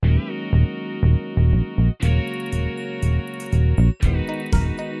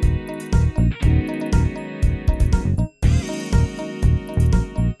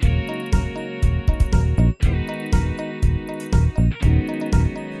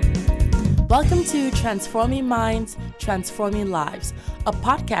Welcome to Transforming Minds, Transforming Lives, a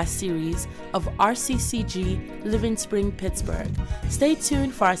podcast series of RCCG Living Spring, Pittsburgh. Stay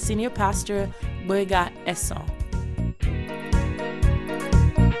tuned for our senior pastor, Boyega Esson.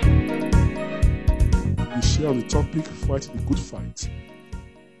 We share on the topic, Fight the Good Fight.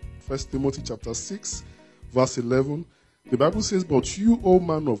 1 Timothy chapter 6, verse 11. The Bible says, "But you, O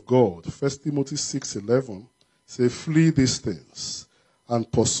man of God," 1 Timothy 6:11, say, "Flee these things and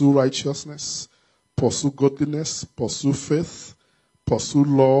pursue righteousness, pursue godliness, pursue faith, pursue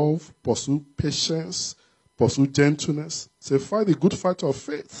love, pursue patience, pursue gentleness." Say, "Fight the good fight of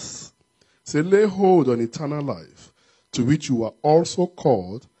faith." Say, "Lay hold on eternal life, to which you are also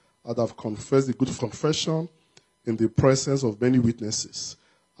called, and have confessed the good confession in the presence of many witnesses."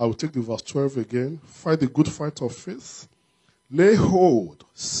 I will take the verse 12 again. "Fight the good fight of faith. Lay hold,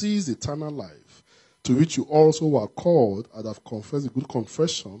 seize eternal life, to which you also were called, and have confessed the good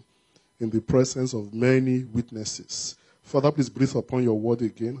confession in the presence of many witnesses." Father, please breathe upon your word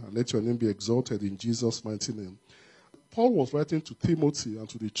again, and let your name be exalted in Jesus' mighty name. Paul was writing to Timothy and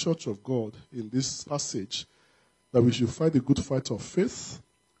to the church of God in this passage that we should fight the good fight of faith.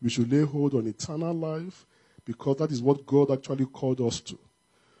 We should lay hold on eternal life, because that is what God actually called us to.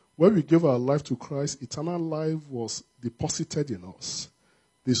 When we gave our life to Christ, eternal life was deposited in us.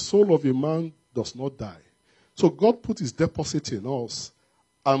 The soul of a man does not die. So God put his deposit in us,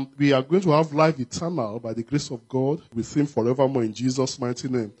 and we are going to have life eternal by the grace of God with him forevermore in Jesus' mighty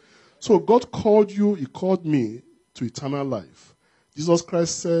name. So God called you, he called me to eternal life. Jesus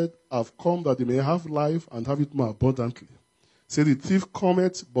Christ said, "I've come that they may have life and have it more abundantly." Say, "The thief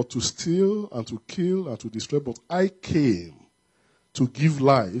cometh but to steal and to kill and to destroy, but I came to give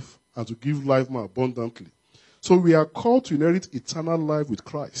life and to give life more abundantly." So we are called to inherit eternal life with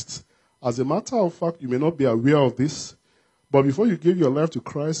Christ. As a matter of fact, you may not be aware of this, but before you gave your life to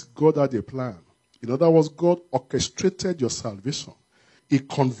Christ, God had a plan. In other words, God orchestrated your salvation. He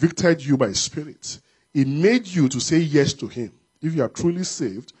convicted you by His Spirit. He made you to say yes to Him. If you are truly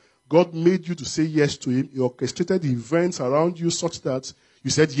saved, God made you to say yes to Him. He orchestrated the events around you such that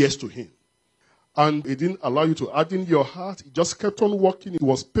you said yes to Him. And He didn't allow you to harden your heart. He just kept on working. He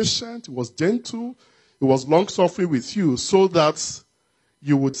was patient. He was gentle. He was long-suffering with you so that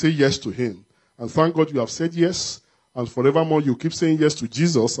you would say yes to Him. And thank God you have said yes. And forevermore you keep saying yes to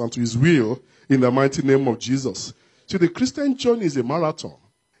Jesus and to His will in the mighty name of Jesus. So the Christian journey is a marathon.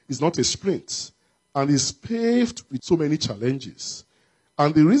 It's not a sprint. And it's paved with so many challenges.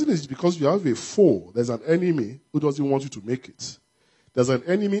 And the reason is because you have a foe. There's an enemy who doesn't want you to make it. There's an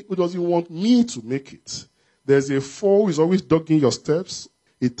enemy who doesn't want me to make it. There's a foe who is always dogging your steps.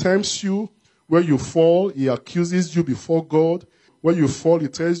 He tempts you. When you fall, he accuses you before God. When you fall, he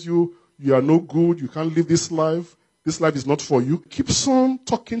tells you, you are no good. You can't live this life. This life is not for you. Keeps on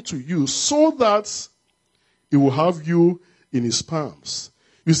talking to you so that he will have you in his palms.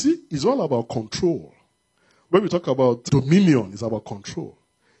 You see, it's all about control. When we talk about dominion, it's about control.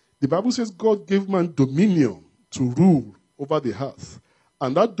 The Bible says God gave man dominion to rule over the earth.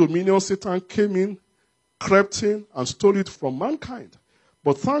 And that dominion, Satan came in, crept in, and stole it from mankind.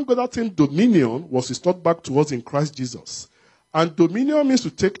 But thank God that same dominion was restored back to us in Christ Jesus. And dominion means to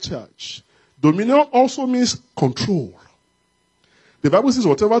take charge. Dominion also means control. The Bible says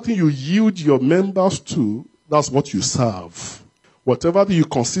whatever thing you yield your members to, that's what you serve. Whatever thing you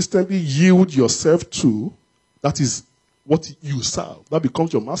consistently yield yourself to, that is what you serve. That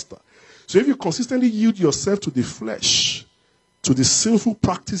becomes your master. So if you consistently yield yourself to the flesh, to the sinful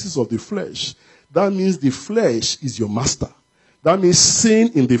practices of the flesh, that means the flesh is your master. That means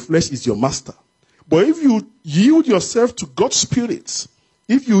sin in the flesh is your master. But if you yield yourself to God's Spirit,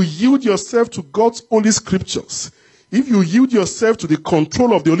 if you yield yourself to God's Holy Scriptures, if you yield yourself to the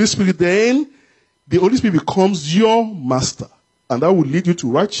control of the Holy Spirit, then the Holy Spirit becomes your master. And that will lead you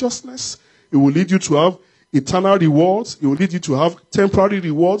to righteousness. It will lead you to have eternal rewards. It will lead you to have temporary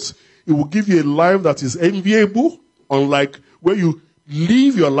rewards. It will give you a life that is enviable, unlike where you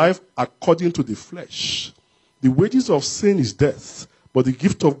live your life according to the flesh. The wages of sin is death, but the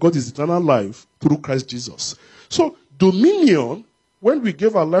gift of God is eternal life through Christ Jesus. So dominion, when we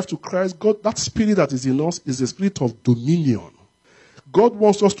give our life to Christ, God, that spirit that is in us is the spirit of dominion. God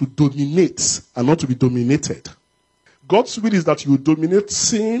wants us to dominate and not to be dominated. God's will is that you dominate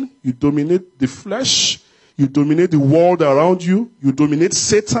sin, you dominate the flesh, you dominate the world around you, you dominate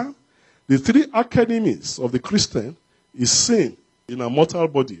Satan. The three archenemies of the Christian is sin in a mortal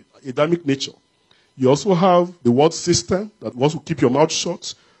body, Adamic nature. You also have the world system that wants to keep your mouth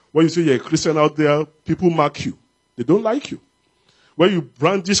shut. When you say you're a Christian out there, people mark you. They don't like you. When you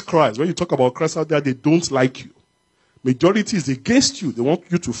brandish Christ, when you talk about Christ out there, they don't like you. Majority is against you. They want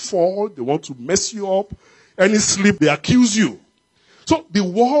you to fall. They want to mess you up. Any slip, they accuse you. So the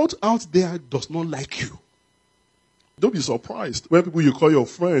world out there does not like you. Don't be surprised when people you call your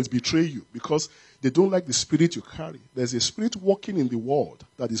friends betray you because they don't like the spirit you carry. There's a spirit working in the world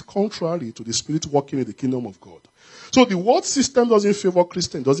that is contrary to the spirit working in the kingdom of God. So the world system doesn't favor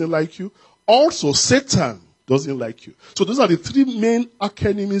Christians, doesn't like you. Also, Satan doesn't like you. So those are the three main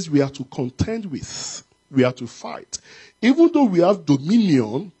archenemies we have to contend with. We have to fight. Even though we have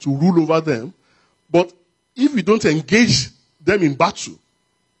dominion to rule over them, but if we don't engage them in battle,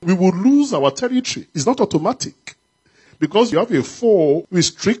 we will lose our territory. It's not automatic. Because you have a foe who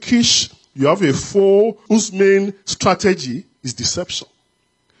is trickish, you have a foe whose main strategy is deception.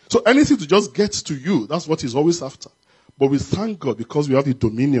 So anything to just get to you, that's what he's always after. But we thank God because we have the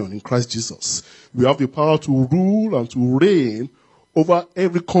dominion in Christ Jesus. We have the power to rule and to reign over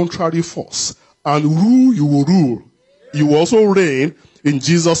every contrary force. And rule, you will rule. You will also reign in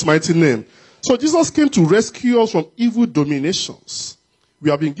Jesus' mighty name. So Jesus came to rescue us from evil dominations. We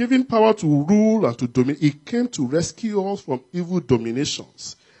have been given power to rule and to dominate. He came to rescue us from evil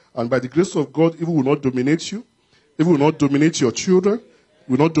dominations. And by the grace of God, evil will not dominate you. Evil will not dominate your children.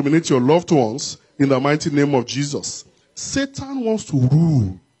 Will not dominate your loved ones in the mighty name of Jesus. Satan wants to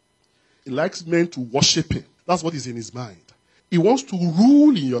rule. He likes men to worship him. That's what is in his mind. He wants to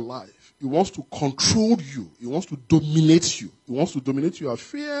rule in your life. He wants to control you. He wants to dominate you. He wants to dominate your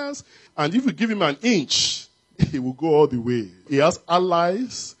affairs. And if you give him an inch, he will go all the way. He has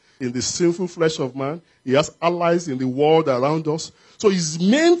allies in the sinful flesh of man. He has allies in the world around us. So his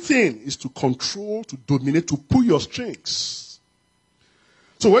main thing is to control, to dominate, to pull your strings.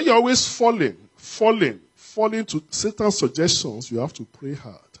 So when you're always falling to Satan's suggestions, you have to pray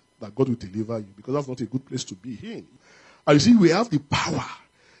hard that God will deliver you, because that's not a good place to be in. And you see, we have the power.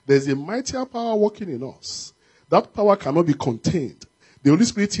 There's a mightier power working in us. That power cannot be contained. The Holy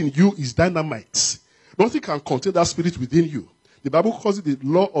Spirit in you is dynamite. Nothing can contain that spirit within you. The Bible calls it the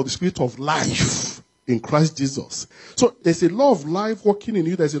law of the spirit of life in Christ Jesus. So there's a law of life working in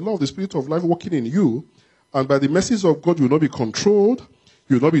you. There's a law of the spirit of life working in you. And by the mercies of God, you will not be controlled.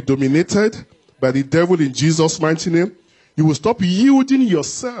 You will not be dominated by the devil in Jesus' mighty name. You will stop yielding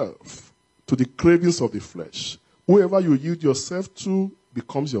yourself to the cravings of the flesh. Whoever you yield yourself to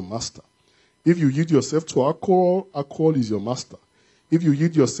becomes your master. If you yield yourself to alcohol, alcohol is your master. If you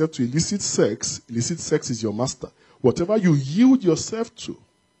yield yourself to illicit sex is your master. Whatever you yield yourself to,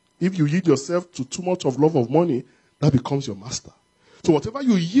 if you yield yourself to too much of love of money, that becomes your master. So whatever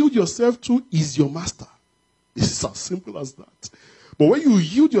you yield yourself to is your master. It's as simple as that. But when you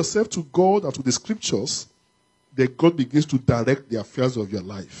yield yourself to God and to the scriptures, then God begins to direct the affairs of your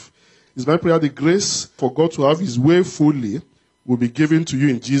life. It's my prayer the grace for God to have his way fully will be given to you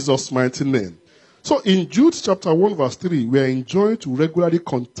in Jesus' mighty name. So in Jude chapter 1 verse 3, we are enjoined to regularly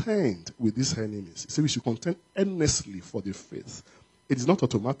contend with these enemies. He said we should contend earnestly for the faith. It is not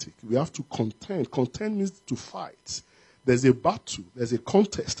automatic. We have to contend. Contend means to fight. There's a battle. There's a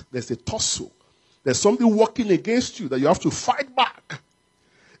contest. There's a tussle. There's something working against you that you have to fight back.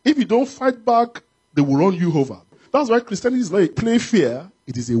 If you don't fight back, they will run you over. That's why Christianity is not a playfair.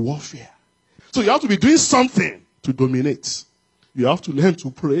 It is a warfare. So you have to be doing something to dominate. You have to learn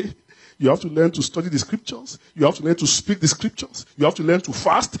to pray. You have to learn to study the scriptures. You have to learn to speak the scriptures. You have to learn to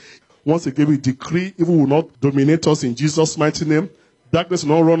fast. Once again, we decree evil will not dominate us in Jesus' mighty name. Darkness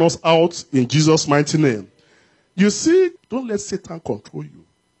will not run us out in Jesus' mighty name. You see, don't let Satan control you.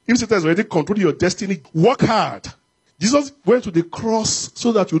 If Satan is already controlling your destiny, work hard. Jesus went to the cross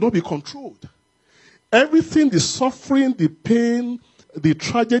so that you will not be controlled. Everything, the suffering, the pain, the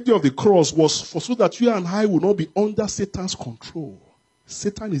tragedy of the cross was so that you and I will not be under Satan's control.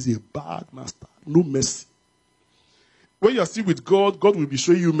 Satan is a bad master. No mercy. When you are still with God, God will be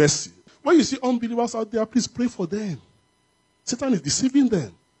showing you mercy. When you see unbelievers out there, please pray for them. Satan is deceiving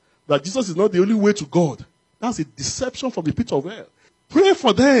them. That Jesus is not the only way to God. That's a deception from the pit of hell. Pray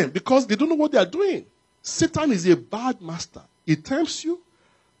for them because they don't know what they are doing. Satan is a bad master. He tempts you.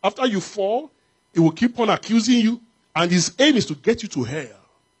 After you fall, he will keep on accusing you. And his aim is to get you to hell.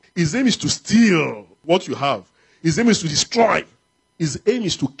 His aim is to steal what you have. His aim is to destroy. His aim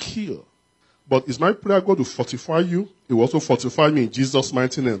is to kill. But it's my prayer God will fortify you. He will also fortify me in Jesus'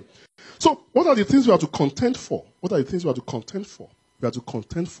 mighty name. So, what are the things we have to contend for? What are the things we have to contend for? We have to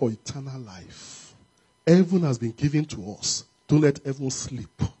contend for eternal life. Heaven has been given to us. Don't let heaven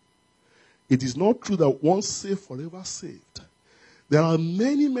sleep. It is not true that once saved, forever saved. There are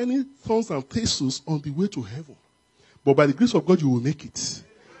many, many thorns and thistles on the way to heaven. But by the grace of God, you will make it.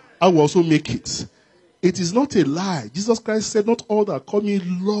 I will also make it. It is not a lie. Jesus Christ said, not all that call me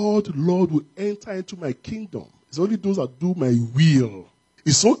Lord, Lord will enter into my kingdom. It's only those that do my will.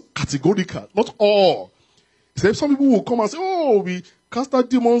 It's so categorical. Not all. He said, some people will come and say, oh, we cast out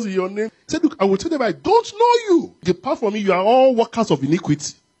demons in your name. He said, look, I will tell them, I don't know you. Depart from me, you are all workers of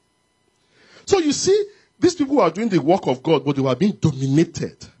iniquity. So you see, these people are doing the work of God, but they were being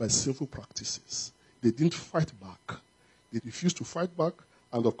dominated by sinful practices. They didn't fight back. They refused to fight back,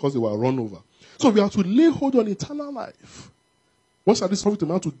 and of course they were run over. So we have to lay hold on eternal life. What shall this profit a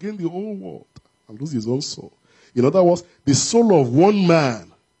man to gain the whole world and lose his own soul? In other words, the soul of one man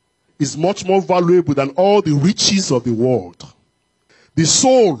is much more valuable than all the riches of the world. The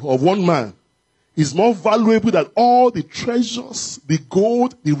soul of one man is more valuable than all the treasures, the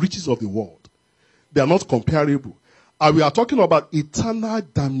gold, the riches of the world. They are not comparable. And we are talking about eternal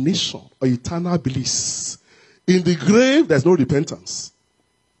damnation or eternal bliss. In the grave, there's no repentance.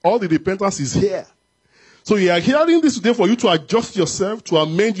 All the repentance is here. So you are hearing this today for you to adjust yourself, to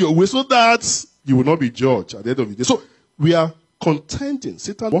amend your way so that you will not be judged at the end of the day. So we are contending.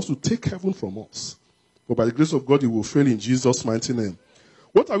 Satan wants to take heaven from us. But by the grace of God, he will fail in Jesus' mighty name.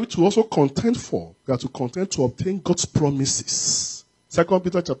 What are we to also contend for? We are to contend to obtain God's promises. 2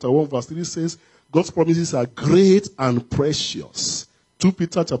 Peter chapter 1 verse 3 says, God's promises are great and precious. 2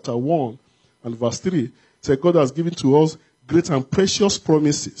 Peter chapter 1 and verse 3 says, God has given to us great and precious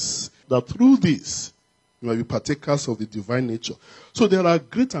promises, that through this you might be partakers of the divine nature. So there are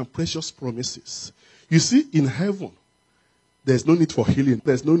great and precious promises. You see, in heaven, there's no need for healing.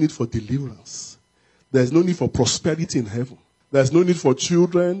 There's no need for deliverance. There's no need for prosperity in heaven. There's no need for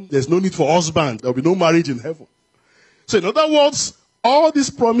children. There's no need for husband. There'll be no marriage in heaven. So in other words, all these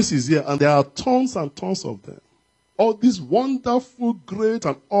promises here, and there are tons and tons of them. All these wonderful, great,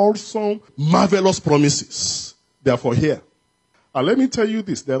 and awesome, marvelous promises. They are for here. And let me tell you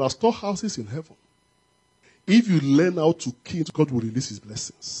this, there are storehouses in heaven. If you learn how to keep, God will release his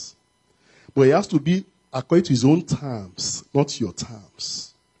blessings. But it has to be according to his own terms, not your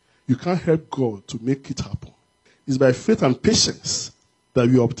terms. You can't help God to make it happen. It's by faith and patience that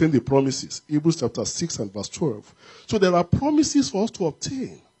we obtain the promises. Hebrews chapter 6 and verse 12. So there are promises for us to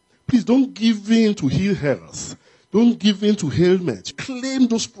obtain. Please don't give in to ill health. Don't give in to ailment. Claim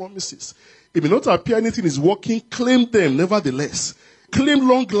those promises. It may not appear anything is working. Claim them nevertheless. Claim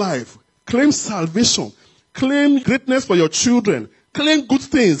long life. Claim salvation. Claim greatness for your children. Claim good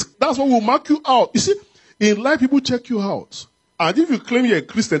things. That's what will mark you out. You see, in life people check you out. And if you claim you're a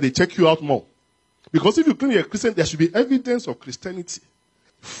Christian, they check you out more. Because if you claim you're a Christian, there should be evidence of Christianity.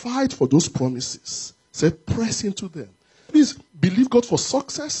 Fight for those promises. Say, press into them. Please believe God for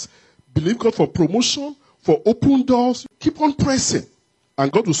success. Believe God for promotion, for open doors. Keep on pressing.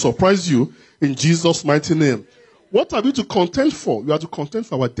 And God will surprise you in Jesus' mighty name. What are we to contend for? We are to contend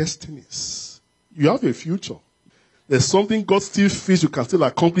for our destinies. You have a future. There's something God still feels you can still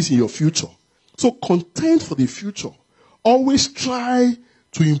accomplish in your future. So contend for the future. Always try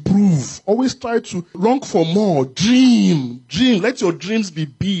to improve. Always try to long for more. Dream. Let your dreams be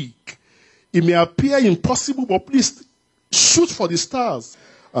big. It may appear impossible, but please shoot for the stars.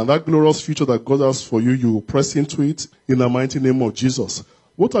 And that glorious future that God has for you, you will press into it in the mighty name of Jesus.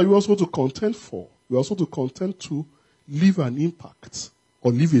 What are you also to contend for? You're also to contend to leave an impact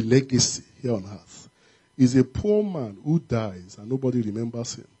or leave a legacy here on earth. Is a poor man who dies and nobody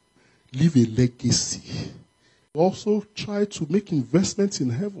remembers him. Leave a legacy. Also try to make investments in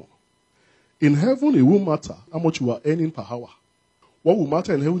heaven. In heaven, it won't matter how much you are earning per hour. What will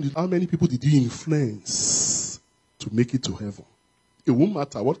matter in heaven is how many people did you influence to make it to heaven. It won't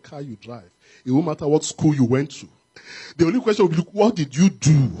matter what car you drive. It won't matter what school you went to. The only question will be, what did you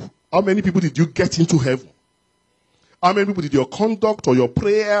do? How many people did you get into heaven? How many people did your conduct or your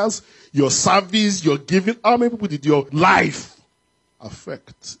prayers, your service, your giving, how many people did your life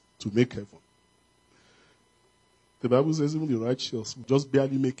affect to make heaven? The Bible says even the righteous will just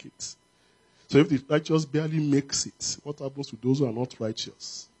barely make it. So if the righteous barely makes it, what happens to those who are not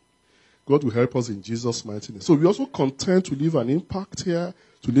righteous? God will help us in Jesus' mighty name. So we also contend to leave an impact here,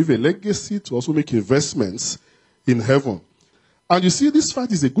 to leave a legacy, to also make investments in heaven. And you see, this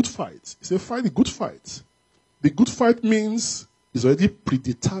fight is a good fight. It's a good fight. The good fight means it's already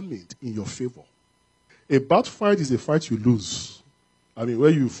predetermined in your favor. A bad fight is a fight you lose. I mean, where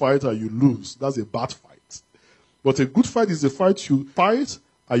you fight and you lose, that's a bad fight. But a good fight is a fight you fight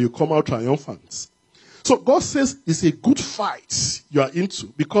and you come out triumphant. So God says it's a good fight you are into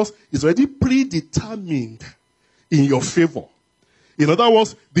because it's already predetermined in your favor. In other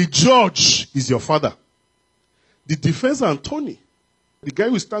words, the judge is your father. The defense attorney, the guy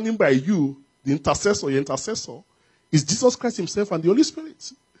who is standing by you, the intercessor, your intercessor, is Jesus Christ himself and the Holy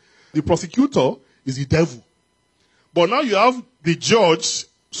Spirit. The prosecutor is the devil. But now you have the judge,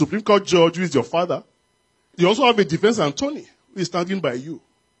 Supreme Court judge, who is your father. You also have a defense attorney who is standing by you,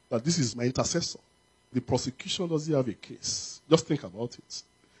 that this is my intercessor. The prosecution doesn't have a case. Just think about it.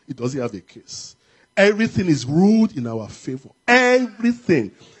 It doesn't have a case. Everything is ruled in our favor.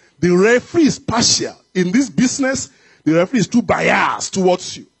 Everything. The referee is partial. In this business, the referee is too biased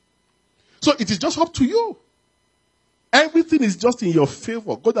towards you. So it is just up to you. Everything is just in your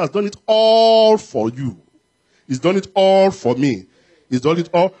favor. God has done it all for you. He's done it all for me. He's done it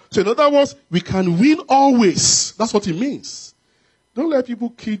all. So in other words, we can win always. That's what it means. Don't let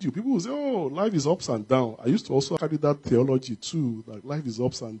people kid you. People will say, oh, life is ups and down. I used to also carry that theology too, that life is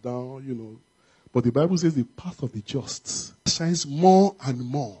ups and down, you know. But the Bible says the path of the just shines more and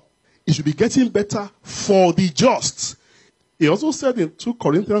more. It should be getting better for the just. He also said in 2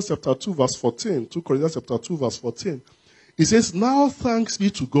 Corinthians chapter 2 verse 14, 2 Corinthians chapter 2 verse 14, he says, now thanks be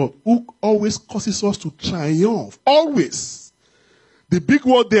to God who always causes us to triumph. Always. The big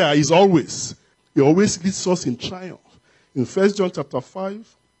word there is always. He always leads us in triumph. In 1 John chapter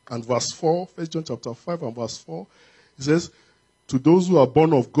 5 and verse 4, 1 John chapter 5 and verse 4, he says, to those who are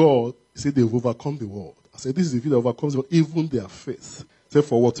born of God, he said they've overcome the world. I said, this is the victory that overcomes the world, even their faith. He said,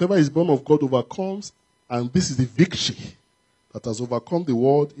 for whatever is born of God overcomes, and this is the victory that has overcome the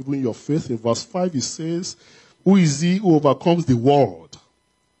world, even your faith. In verse 5, he says, who is he who overcomes the world?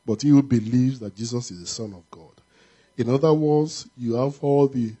 But he who believes that Jesus is the Son of God. In other words, you have all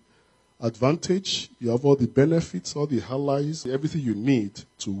the advantage, you have all the benefits, all the allies, everything you need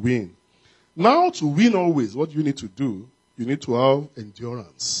to win. Now, to win always, what you need to do, you need to have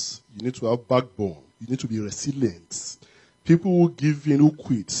endurance. You need to have backbone. You need to be resilient. People who give in, who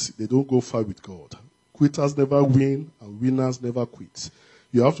quit, they don't go far with God. Quitters never win, and winners never quit.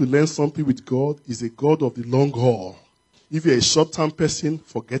 You have to learn something with God. He's a God of the long haul. If you're a short-term person,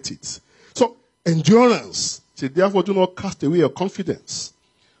 forget it. So, endurance. So therefore, do not cast away your confidence,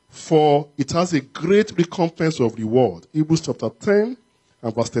 for it has a great recompense of reward. Hebrews chapter 10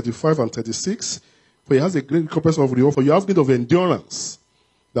 and verse 35 and 36. For it has a great recompense of reward. For you have need of endurance,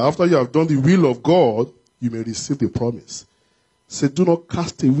 that after you have done the will of God, you may receive the promise. So do not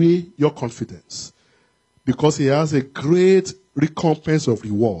cast away your confidence, because he has a great recompense of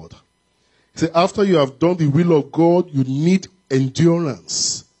reward. He said, after you have done the will of God, you need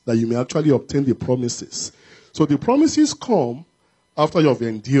endurance, that you may actually obtain the promises. So the promises come after you have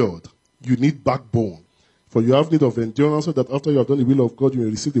endured. You need backbone. For you have need of endurance, so that after you have done the will of God, you may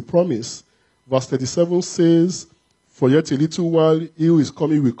receive the promise. Verse 37 says, for yet a little while, he who is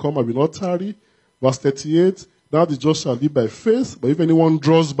coming will come and will not tarry. Verse 38, now the just shall live by faith, but if anyone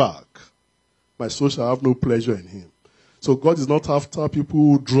draws back, my soul shall have no pleasure in him. So God is not after people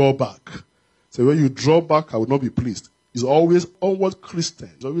who draw back. So when you draw back, I will not be pleased. He's always onward Christian.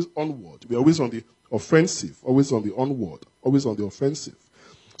 He's always onward. We're always on the offensive, always on the onward, always on the offensive.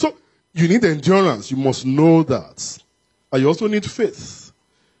 So you need endurance. You must know that. And you also need faith.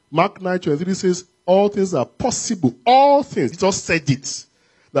 Mark 9:23 says, all things are possible. All things. He just said it.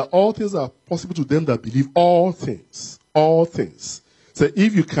 That all things are possible to them that believe. All things. All things. So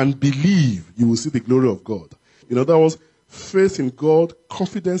if you can believe, you will see the glory of God. In other words, faith in God,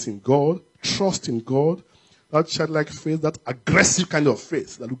 confidence in God, trust in God, that childlike faith, that aggressive kind of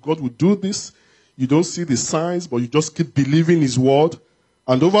faith, that God will do this. You don't see the signs, but you just keep believing his word.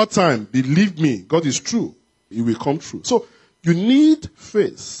 And over time, believe me, God is true. It will come true. So you need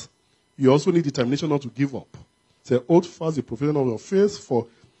faith. You also need determination not to give up. Say, hold fast the profession of your faith, for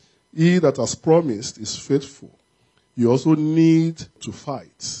he that has promised is faithful. You also need to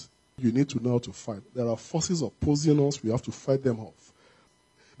fight. You need to know how to fight. There are forces opposing us. We have to fight them off.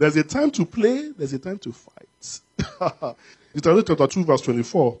 There's a time to play. There's a time to fight. Deuteronomy chapter 2 verse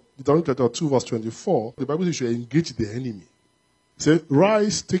 24. Deuteronomy chapter 2 verse 24. The Bible says you should engage the enemy. It says,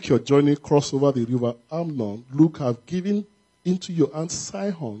 rise, take your journey, cross over the river Arnon. Look, I've given into your hand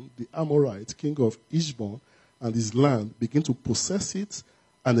Sihon, the Amorite, king of Heshbon, and his land. Begin to possess it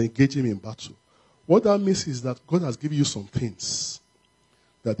and engage him in battle. What that means is that God has given you some things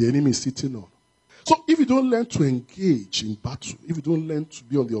that the enemy is sitting on. So if you don't learn to engage in battle, if you don't learn to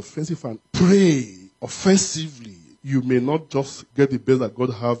be on the offensive and pray offensively, you may not just get the best that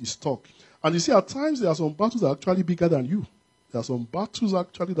God has in stock. And you see, at times there are some battles that are actually bigger than you. There are some battles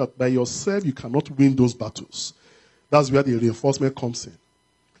actually that by yourself you cannot win those battles. That's where the reinforcement comes in.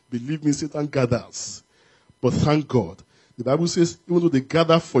 Believe me, Satan gathers. But thank God, the Bible says, even though they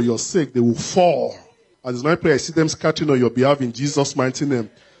gather for your sake, they will fall. And it's my prayer, I see them scattering on your behalf in Jesus' mighty name.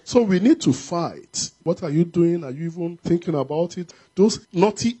 So we need to fight. What are you doing? Are you even thinking about it? Those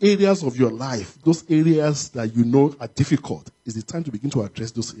naughty areas of your life, those areas that you know are difficult, is the time to begin to address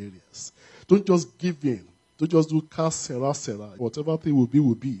those areas. Don't just give in Don't just do sera. Whatever thing will be,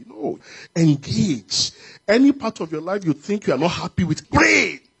 will be. No. Engage. Any part of your life you think you are not happy with,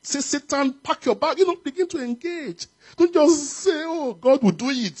 pray. Say, Satan, pack your bag. Begin to engage. Don't just say, oh, God will do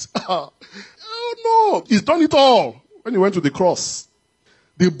it. Oh, no. He's done it all when he went to the cross.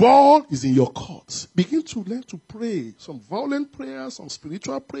 The ball is in your court. Begin to learn to pray. Some violent prayers, some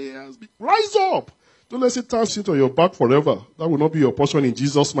spiritual prayers. Rise up. Don't let Satan sit on your back forever. That will not be your portion in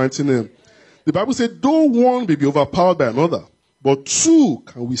Jesus' mighty name. The Bible said, though one may be overpowered by another, but two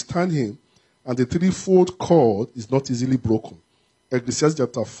can withstand him, and the threefold cord is not easily broken. Ecclesiastes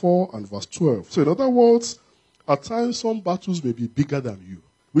chapter 4 and verse 12. So in other words, at times some battles may be bigger than you,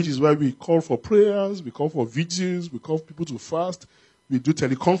 which is why we call for prayers, we call for vigils, we call people to fast, we do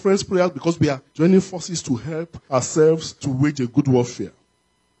teleconference prayers because we are joining forces to help ourselves to wage a good warfare.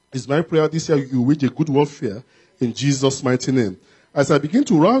 It's my prayer this year you wage a good warfare in Jesus' mighty name. As I begin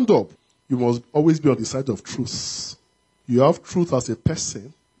to round up, you must always be on the side of truth. You have truth as a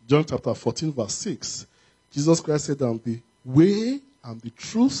person. John chapter 14 verse 6. Jesus Christ said, I'm the way, I'm the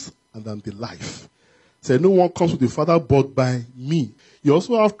truth, and I'm the life. Say, no one comes to the Father but by me. You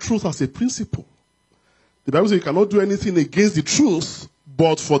also have truth as a principle. The Bible says you cannot do anything against the truth,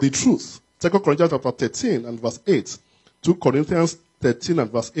 but for the truth. 2 Corinthians chapter 13 and verse 8. 2 Corinthians 13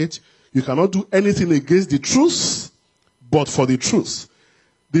 and verse 8. You cannot do anything against the truth, but for the truth.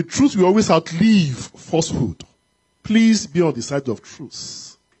 The truth will always outlive falsehood. Please be on the side of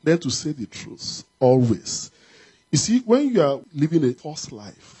truth. Learn to say the truth, always. You see, when you are living a false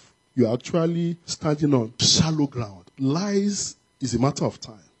life, you are actually standing on shallow ground. Lies is a matter of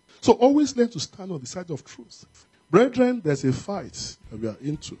time. So always learn to stand on the side of truth. Brethren, there's a fight that we are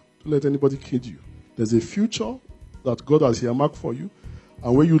into. Don't let anybody kid you. There's a future that God has earmarked for you.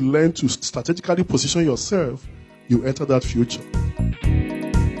 And when you learn to strategically position yourself, you enter that future.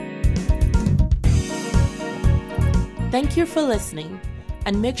 Thank you for listening,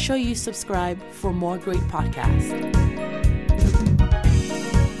 and make sure you subscribe for more great podcasts.